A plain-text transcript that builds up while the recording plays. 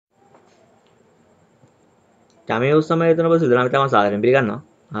ChamiViews තමයි එතන ඔබ සිදුරම් තමයි සාදරයෙන් පිළිගන්නවා.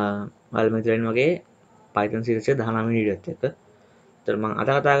 ඔයාලා මෙතන වගේ Python series එක 19 වෙනි වීඩියෝත් එක්ක. ඒතර මම අද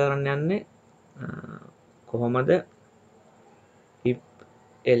කතා කරන්න යන්නේ කොහොමද if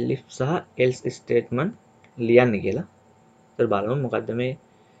elif සහ else statement ලියන්නේ කියලා. ඒතර බලමු මොකද්ද මේ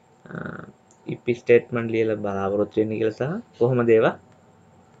if statement ලියලා බලාපොරොත්තු වෙන්නේ කියලා සහ කොහොමද ඒවා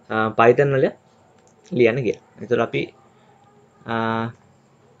Python වල ලියන්නේ කියලා. ඒතර අපි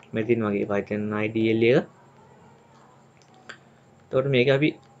මෙතන වගේ Python IDE එක. එතකොට මේක අපි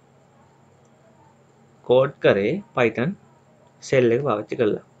කෝඩ් කරේ Python shell එක පාවිච්චි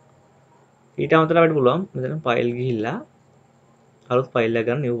කරලා. ඊට අමතරව අපිට පුළුවන් මෙතන file ගිහිල්ලා අලුත් file එකක්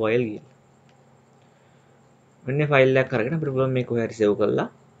ගන්න new file ගිහිල්ලා. මෙන්න file එකක් අරගෙන අපිට පුළුවන් මේක කොහේ හරි save කරලා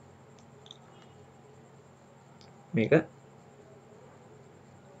මේක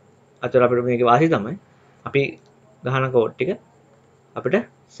අතර අපිට මේකේ වාසිය තමයි අපි ගහන කෝඩ් ටික අපිට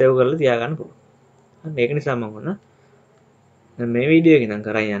save කරලා තියාගන්න පුළුවන්. හරි ඒක නිසා මම ඔන්න දැන් මේ වීඩියෝ එක ඉඳන්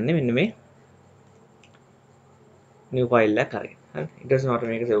කරන් යන්නේ මෙන්න මේ new file එකක් අරගෙන. හරි ඊට පස්සේ මට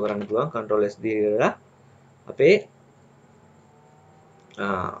මේක save කරන්න පුළුවන් control S දීලා අපේ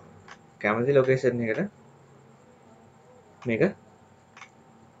කැමති ලොකේෂන් එකට මේක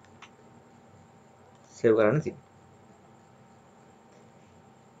save කරන්න තියෙනවා.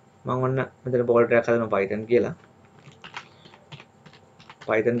 මම ඔන්න මෙතන folder එකක් හදනවා Python කියලා.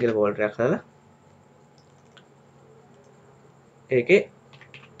 Python කියලා folder එකක් හදලා ඒකේ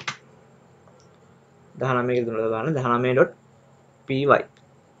 19 කියලා දුන්නා ගන්න 19.py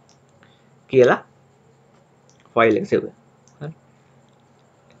කියලා ෆයිල් එක සේව් කරනවා. හරි.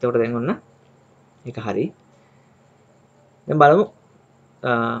 එතකොට දැන් ඔන්න ඒක හරි. දැන් බලමු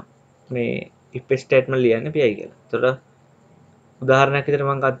මේ if statement ලියන්නේ PI කියලා. එතකොට උදාහරණයක් විදිහට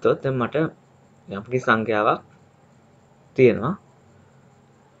මම ගත්තොත් දැන් මට යම්කිසි සංඛ්‍යාවක් තියෙනවා.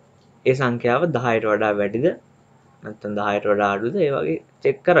 ඒ සංඛ්‍යාව 10ට වඩා වැඩිද නැත්නම් 10ට වඩා අඩුද ඒ වගේ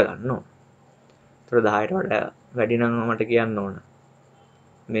චෙක් කරගන්න ඕන. එතකොට 10ට වඩා වැඩි නම් මට කියන්න ඕන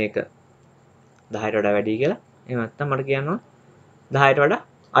මේක 10ට වඩා වැඩි කියලා. එහෙම නැත්නම් මට කියන්න ඕන 10ට වඩා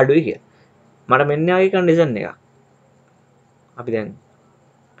අඩුයි කියලා. මට මෙන්න වගේ කන්ඩිෂන් එකක්. අපි දැන්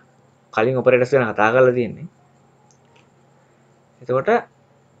කලින් ඔපරේටර්ස් ගැන කතා කරලා තියෙන්නේ. එතකොට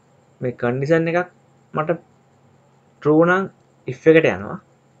මේ කන්ඩිෂන් එකක් මට true නම් if එකට යනවා.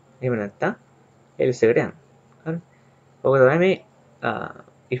 එහෙම නැත්නම් else එකට යනවා. හරි. ඔක තමයි මේ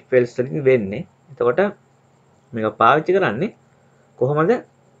if else වලින් වෙන්නේ. එතකොට මේක පාවිච්චි කරන්නේ කොහොමද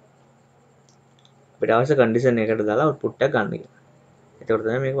අපිට අවශ්‍ය කන්ඩිෂන් එකකට දාලා output එක ගන්න කියලා. එතකොට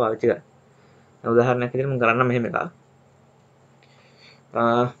තමයි මේක පාවිච්චි කරන්නේ. උදාහරණයක් විදිහට මම කරන්නම් මෙහෙම එකක්.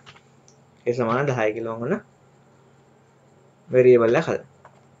 ඒ සමාන 10 කියලා මම ඔන්න variable එකක් හදලා.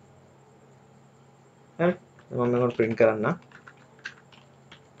 හරි. මම මේක print කරන්නම්.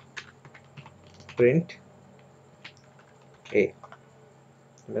 print a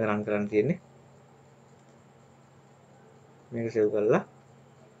මේක run කරන්න තියෙන්නේ. මේක save කරලා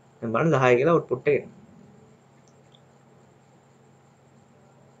දැන් බලන්න 10 කියලා output එක එනවා.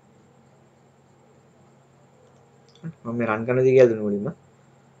 මම මේ run කරන දේ කියලා දුන්න මුලින්ම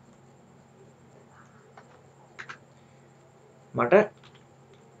මට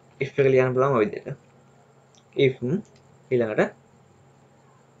if එක ලියන්න පුළුවන් ඔය විදිහට. if ඊළඟට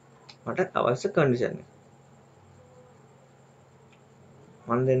මට අවශ්‍ය condition එක.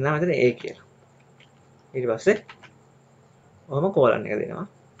 මම දෙන්නා මෙතන a කියලා. ඊට පස්සේ ඔහම colon එක දෙනවා.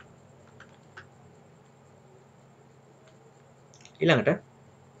 ඊළඟට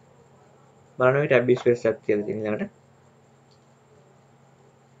බලන්න මේ tab space එකක් තියලා තියෙන ඊළඟට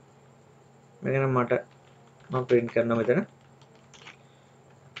මේක නම් මම print කරනවා මෙතන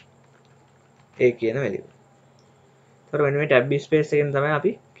a කියන value. ඒතර මෙන්න මේ tab space එකෙන් තමයි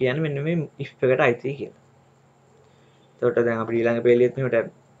අපි කියන්නේ මෙන්න මේ if එකට අයිති කියලා. එතකොට දැන් අපිට ඊළඟ පේලියෙත් මෙහෙම tab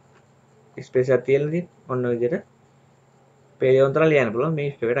space එකක් තියලා තියෙන්නේ. ඔන්න ඔය විදිහට පේලිය උන්තරා ලියන්න පුළුවන් මේ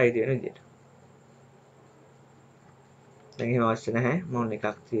if එකට අයිති වෙන විදිහට. දැන් එහෙම අවශ්‍ය නැහැ. මම ඔන්න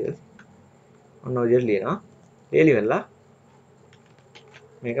එකක් තියලා ඔන්න ඔය විදිහට ලියනවා. ලියලි වෙලා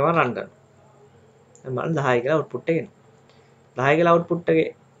මේක මම run කරනවා. දැන් බලන්න 10 කියලා output එක එනවා. 10 කියලා output එකේ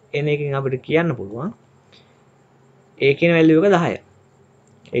එන එකෙන් අපිට කියන්න පුළුවන් a කියන value එක 10යි.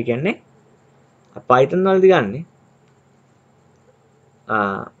 ඒ කියන්නේ Python වලදී ගන්නෙ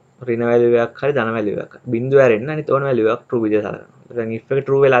ඍණ value එකක් හරි ධන value එකක්. බිංදුව ඇරෙන්න අනිත් ඕන value එකක් true විදිහට සලකනවා. දැන් if එක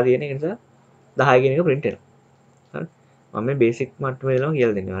true වෙලා තියෙන නිසා 10 කියන එක print වෙනවා. හරි. මම මේ basic මට්ටමේ ඉඳලා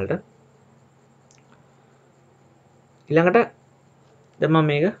කියලා දෙන්නේ ඔයාලට. ඊළඟට දැන් මම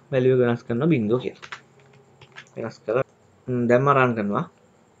මේක value එක වෙනස් කරනවා බිංදුව කියලා. වෙනස් කරලා දැන් මම run කරනවා.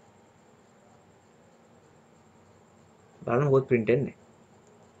 බලන්න මොකද print වෙන්නේ.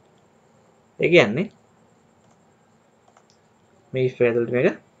 ඒ කියන්නේ මේ if එක ඇතුළට මේක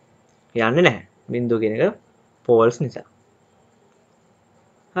යන්නේ නැහැ. බිඳුව කියන එක false නිසා.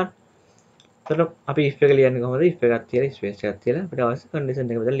 හරි. එතකොට අපි if එක ලියන්නේ කොහොමද? if එකක් තියලා space එකක් තියලා අපිට අවශ්‍ය condition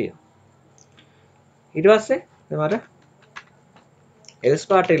එක විතර ලියනවා. ඊට පස්සේ දැන් මට else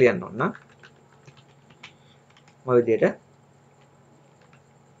part එක ලියන්න ඕන නම් ඔය විදිහට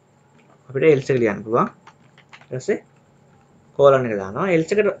අපිට else එක ලියන්න පුළුවන්. ඊට පස්සේ colon එක දානවා.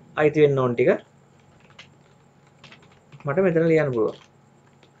 else එකට අයිති වෙන්න ඕන ටික මට මෙතන ලියන්න පුළුවන්.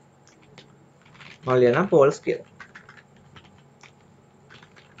 මම ලියනවා false කියලා.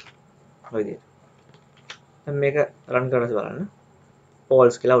 ඔය විදිහට. දැන් මේක run කරලා බලන්න.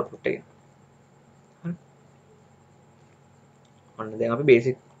 false කියලා output එක. හරි. ඔන්න දැන් අපි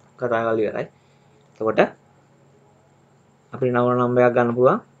basic කතා කරලා ඉවරයි. එතකොට අපිට නව නම්බර් එකක් ගන්න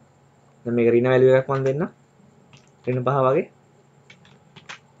පුළුවන්. දැන් මේක ඍණ වැලියු එකක් මම දෙන්න. ඍණ 5 වගේ.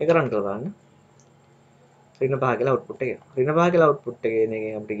 ඒක run කරලා බලන්න. ඍණ 5 කියලා output එක. ඍණ 5 කියලා output එක එන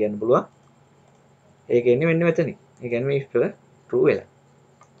එකෙන් අපිට කියන්න පුළුවන්. ඒක එන්නේ මෙන්න මෙතනින්. ඒ කියන්නේ මේ if එක true වෙලා.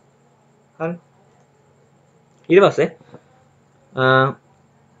 හරි. ඊට පස්සේ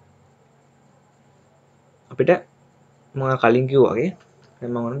අපිට මම කලින් කිව්වා වගේ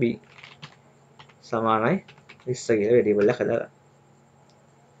දැන් මම b සමානයි 20 කියලා variable එකක් හදාගන්න.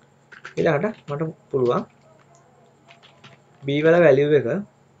 ඊළඟට මට පුළුවන් b වල value එක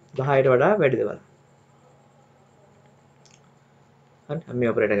 10ට වඩා වැඩිද බලන්න. හරි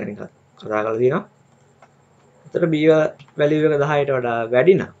මේ ඔපරේටර් ගැන කතා කරලා තියෙනවා. එතකොට b වල value එක 10ට වඩා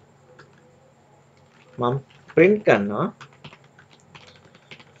වැඩි නම් මම print කරනවා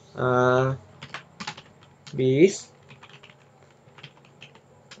b is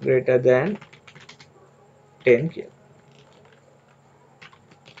greater than 10 කියලා.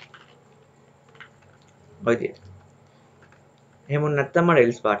 ඔය විදිහට. එහෙම නැත්නම් මට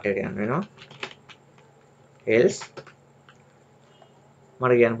else part එකට යන්න වෙනවා. else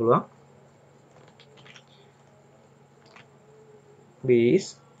මට කියන්න පුළුවන් b is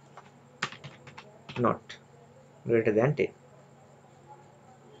not greater than 10.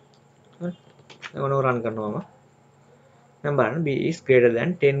 හරි. දැන් ඔන්න රන් කරනවාම දැන් බලන්න b is greater than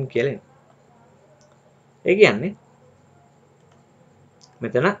 10 කියලා එනවා. ඒ කියන්නේ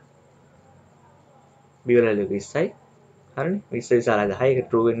මෙතන b වල value 20යි. හරිනේ. 20 විසාලා 10 ඒක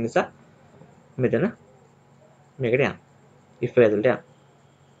true වෙන නිසා මෙතන මේකට යනවා. if එක ඇතුළට යනවා.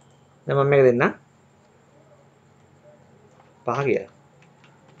 දැන් මම මේක දෙන්නම් 5 කියලා.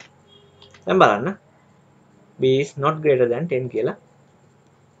 දැන් බලන්න b is not greater than 10 කියලා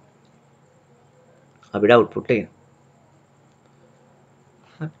අපිට output එක එනවා.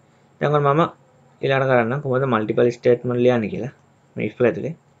 හරි. දැන් මම ඊළඟට කරන්න කොහොමද multiple statement ලියන්නේ කියලා. මේ if එක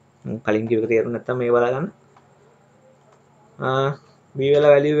ඇතුලේ මම කලින් කිව්ව එක තේරුම් නැත්නම් මේ බලා ගන්න. b වල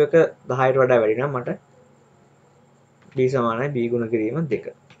value එක 10ට වඩා වැඩි නම් මට b සමානයි b ගුණ කිරීම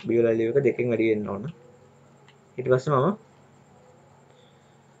 2. b වල value එක 2කින් වැඩි වෙන්න ඕන. ඊට පස්සේ මම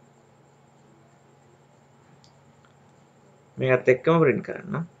මේකත් එක්කම print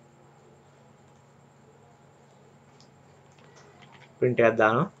කරන්න. print එකක්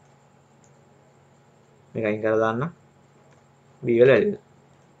දානවා. මේක අයින් කරලා දාන්න. b වල value.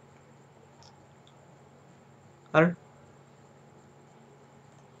 හරි.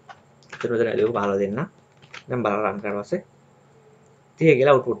 ඊට පස්සේ value 15 දෙන්න. දැන් බලන්න run කරලා පස්සේ 30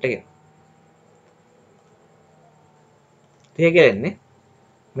 කියලා output එක එනවා. 30 කියලා එන්නේ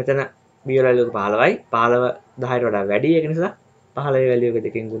මෙතන b වල value එක 15යි. 15 10ට වඩා වැඩි. ඒක නිසා 15 value එක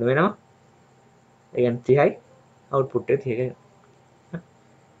දෙකෙන් ගුණ වෙනවා. ඒ කියන්නේ 30යි. output එක 30 එක.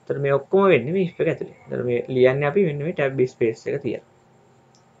 එතකොට මේ ඔක්කොම වෙන්නේ මේ if එක ඇතුලේ. එතකොට මේ ලියන්නේ අපි මෙන්න මේ tab space එක තියලා.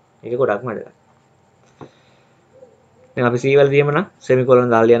 ඒක ගොඩක්ම වැදගත්. දැන් අපි C වල දියම නම් semicolon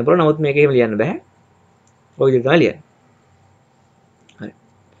දාලා ලියන්න පුළුවන්. නමුත් මේක එහෙම ලියන්න බෑ. ඔය විදිහට තමයි ලියන්නේ. හරි.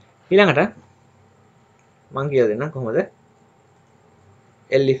 ඊළඟට මම කියලා දෙන්නම් කොහොමද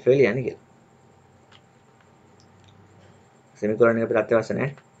elif එක ලියන්නේ කියලා. semicolon එක අපිට අත්‍යවශ්‍ය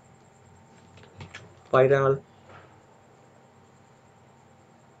නැහැ. Python වල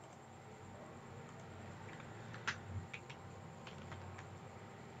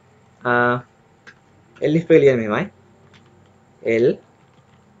elif එක ලියන්නේ මෙහෙමයි.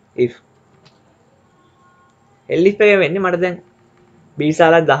 elif එක වෙන්නේ මට දැන් b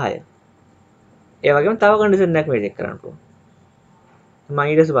විසාලක් 10. ඒ වගේම තව කන්ඩිෂන් එකක් මේ චෙක් කරන්න පුළුවන්. මම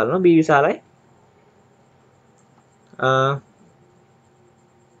ඊට පස්සේ බලනවා b විසාලයි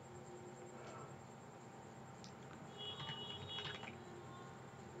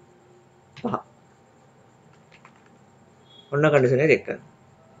පහ. ඔන්න කන්ඩිෂන් එක චෙක් කරන්න.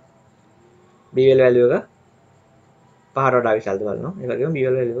 b වල value එක 5ට වඩා විශාලද බලනවා. ඒ වගේම b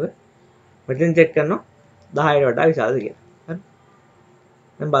වල value එක මෙතෙන් චෙක් කරනවා 10ට වඩා විශාලද කියලා. හරි.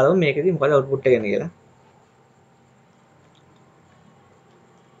 දැන් බලමු මේකෙදි මොකද output එක එන්නේ කියලා.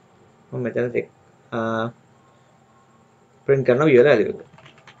 මම මෙතන print කරන viewer value එක.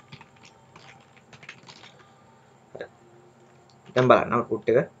 දැන් බලන්න output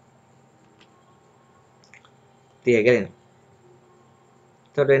එක 30 කියලා එනවා.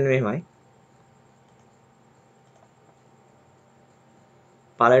 එතකොට එන්නේ මෙහෙමයි.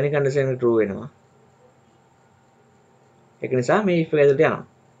 පළවෙනි condition එක true වෙනවා. ඒක නිසා මේ if එක ඇතුළට යනවා.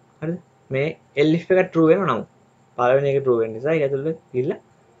 හරිද? මේ elif එක true වෙනවා නමුත් පළවෙනි එක true වෙන නිසා ඒක ඇතුළට ගිහිල්ලා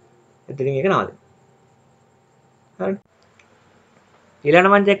එතනින් ඒක නවතිනවා. හරි.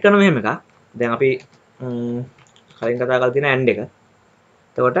 ඊළඟට මම check කරනවා මෙහෙම එකක්. දැන් අපි කලින් කතා කරලා තියෙන and එක.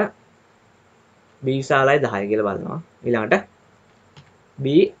 එතකොට b විශාලයි 10 කියලා බලනවා. ඊළඟට b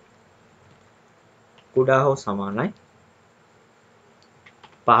කුඩා හෝ සමානයි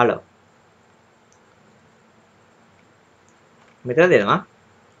 15. මෙතන දෙනවා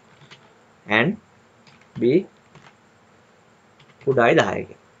and b කුඩායි 10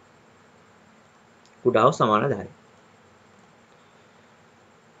 කියලා. කුඩා හෝ සමාන 10.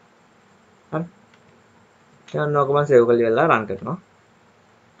 හරි. දැන් ඔක මම සේව් කරලා ඉවරලා රන් කරනවා.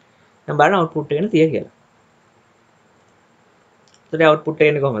 දැන් බලන්න output එක එන්නේ 30 කියලා. එතකොට output එක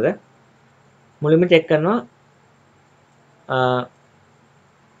එන්නේ කොහමද? මුලින්ම check කරනවා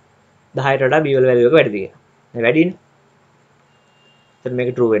 10ට වඩා b වල value එක වැඩිද කියලා. මේ වැඩිනේ. එතකොට මේක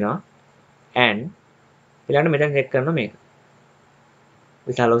true වෙනවා. and ඊළඟට මෙතන check කරනවා මේක.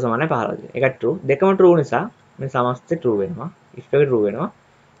 විශාලව සමානයි 15. ඒකත් true. දෙකම true නිසා මේ සමස්තය true වෙනවා. if එක true වෙනවා.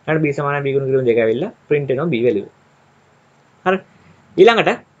 ඊළඟට b සමානයි b ගුණ කිරීම දෙක ඇවිල්ලා print වෙනවා b value. හරි. ඊළඟට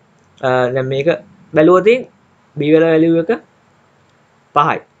දැන් මේක බැලුවොත් b වල value එක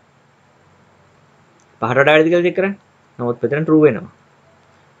 5යි. 5ට වඩා වැඩිද කියලා check කරන්න. නමුත් මෙතන true වෙනවා.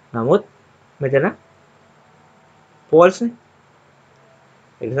 නමුත් මෙතන false නේ.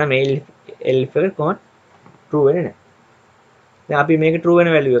 ඒ නිසා මේ elif එක කොහොමද true වෙන්නේ නැහැ. දැන් අපි මේක true වෙන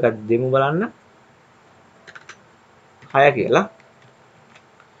value එකක් දෙමු බලන්න. 6 කියලා.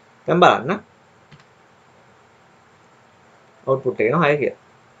 දැන් බලන්න. output එක එනවා 6 කියලා.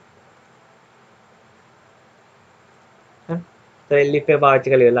 හරි. ඒතර elif එක පාවිච්චි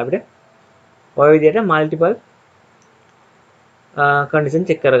කරලා ඉවරලා අපිට ඔය විදිහට multiple condition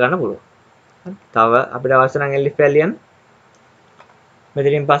check කරගන්න පුළුවන්. හරි. තව අපිට අවශ්‍ය නම් elif එක ලියන්න.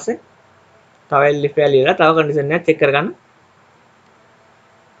 මෙතනින් පස්සේ තව elif එක ලියලා තව condition එකක් check කරගන්න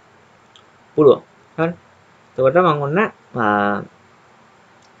පුළුවන්. හරි. එතකොට මම ඔන්න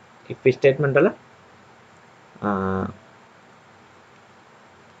if statement වල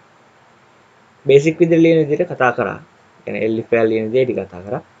basic විදිහට ලියන විදිහට කතා කරා. කියන්නේ elif එක ලියන විදිහට කතා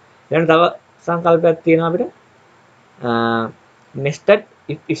කරා. ඊළඟ තව සංකල්පයක් තියෙනවා අපිට nested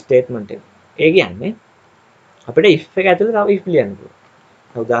if statement එක. ඒ කියන්නේ අපිට if එක ඇතුලේ තව if ලියන්න පුළුවන්.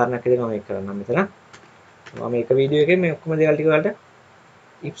 උදාහරණයක් විදිහට මම මේක කරන්නම් මෙතන. මම මේක වීඩියෝ එකේ මේ ඔක්කොම දේවල් ටික වලට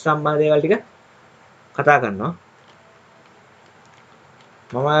if සම්බන්ධ දේවල් ටික කතා කරනවා.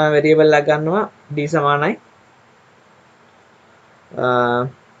 මම variable එකක් ගන්නවා d සමානයි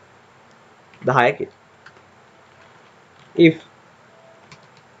 10 කියලා. if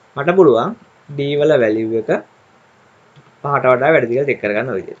මට පුළුවන් d වල value එක 5ට වඩා වැඩිද කියලා check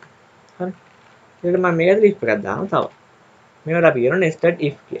කරගන්න ඔය විදිහට. හරි. ඊට මම මේකට if එකක් දානවා තව. මේකට අපි කියනවා nested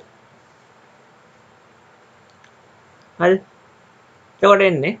if කියලා. හරි. එතකොට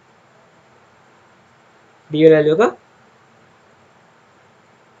එන්නේ d වල value එක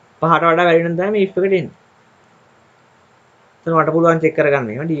 5ට වඩා වැඩි නම් තමයි මේ if එකට එන්නේ. එතන මට පුළුවන් check කරගන්න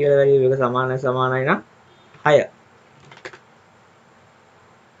එහෙම d වල value එක සමානයි නම් 6.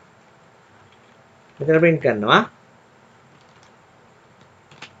 මෙතන print කරනවා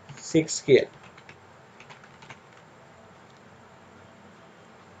 6 කියලා.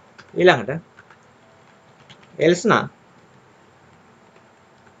 ඊළඟට else නම්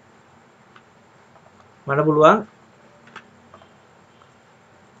මට පුළුවන්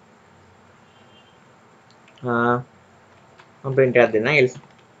මම print එකක් දෙන්නම් else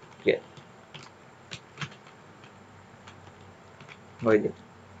කියලා. ඔය විදිහට.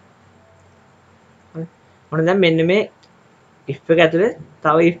 හරි. මොන දැන් මෙන්න මේ if එක ඇතුලේ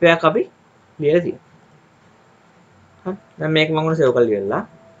තව if එකක් අපි ලියලා තියෙනවා. හරි. දැන් මේක මම උන සේව් කරලා ඉවරලා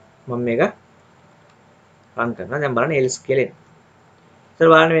මම මේක රන් කරනවා. දැන් බලන්න else කියලා එනවා. ඉතින්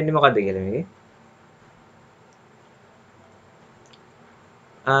බලන්න වෙන්නේ මොකද්ද කියලා මේකේ.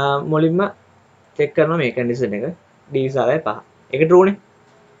 මුලින්ම check කරනවා මේ condition එක d විශාලයි 5. ඒක true නේ.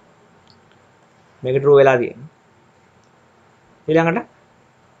 මේක true වෙලා තියෙනවා. ඊළඟට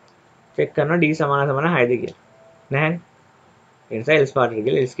check කරනවා d සමාන 6ද කියලා. නැහැනේ. ඒ නිසා else part එක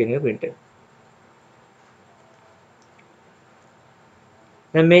කියලා else කියන එක print වෙනවා.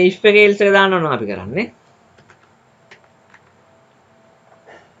 දැන් මේ if එකේ else එක දාන්න ඕන අපි කරන්නේ.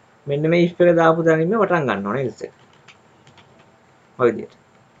 මෙන්න මේ if එක දාපු තැනින්ම පටන් ගන්න ඕනේ else එක. ඔය විදිහට.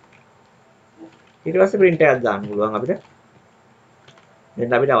 ඊට පස්සේ print එකක් දාන්න පුළුවන් අපිට.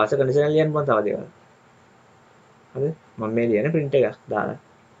 දැන් අපිට අවශ්‍ය conditional ලියන්න පුළුවන් තව දේවල්. හරිද? මම මේ ලියන්නේ print එකක් දාලා.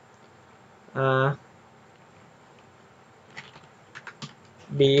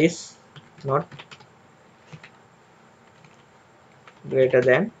 B is not greater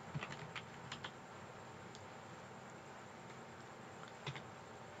than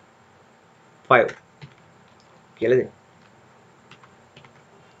 5 කියලා දෙන්න.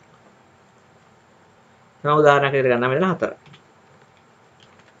 now උදාහරණයක් විදිහට ගන්නවා මෙතන 4.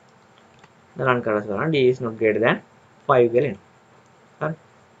 දැන් රන් කරලා බලන්න d is not greater than 5 කියලා එනවා. හරි.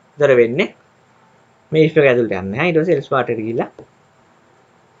 ඉතර වෙන්නේ මේ if එක ඇතුළට යන්නේ නැහැ. ඊට පස්සේ else part එකට ගිහිල්ලා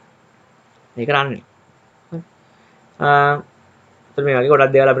මේක රන් වෙනවා. මේ වගේ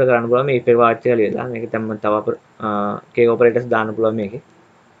ගොඩක් දේවල් අපිට කරන්න පුළුවන් මේ if එක පාවිච්චි කරලා ඉවරලා. මේක තමයි තව කේක් ඔපරේටර්ස් දාන්න පුළුවන් මේකේ.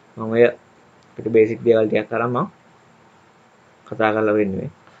 මම ඔය අපිට බේසික් දේවල් ටිකක් කරන් මම කතා කරලා වෙන්නේ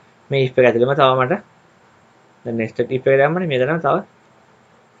මේ if එක ඇතුළේම තව මට දැන් nested if එක දැම්මනේ මෙතන තව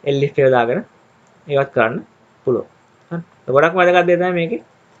elif එක දාගෙන ඒවත් කරන්න පුළුවන්. හරි. ගොඩක් වැදගත් දේ තමයි මේකේ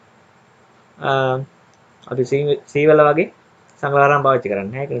අපි C වල වගේ සංග්‍රහාරම් පාවිච්චි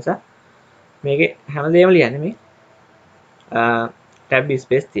කරන්නේ නැහැ. ඒක නිසා මේකේ හැමදේම ලියන්නේ මේ tab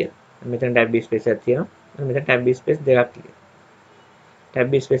space තියෙනවා. මෙතන tab space එකක් තියෙනවා. මෙතන tab space දෙකක් තියෙනවා.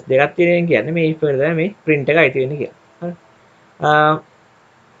 tab space දෙකක් තියෙන කියන්නේ මේ if එකට තමයි මේ print එක අයිති වෙන්නේ කියලා. හරි.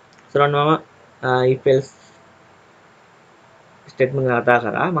 සරණ මම if else statement කතා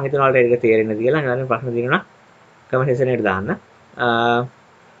කරා. මම හිතනවා ඔයාලට ඒක තේරෙන්නේ නැති කියලා. අනිවාර්යෙන් ප්‍රශ්න දිනනවා කමෙන්ට් සෙක්ෂන් එකට දාන්න.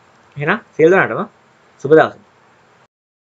 එහෙනම් සියලු දෙනාටම සුබ දවසක්.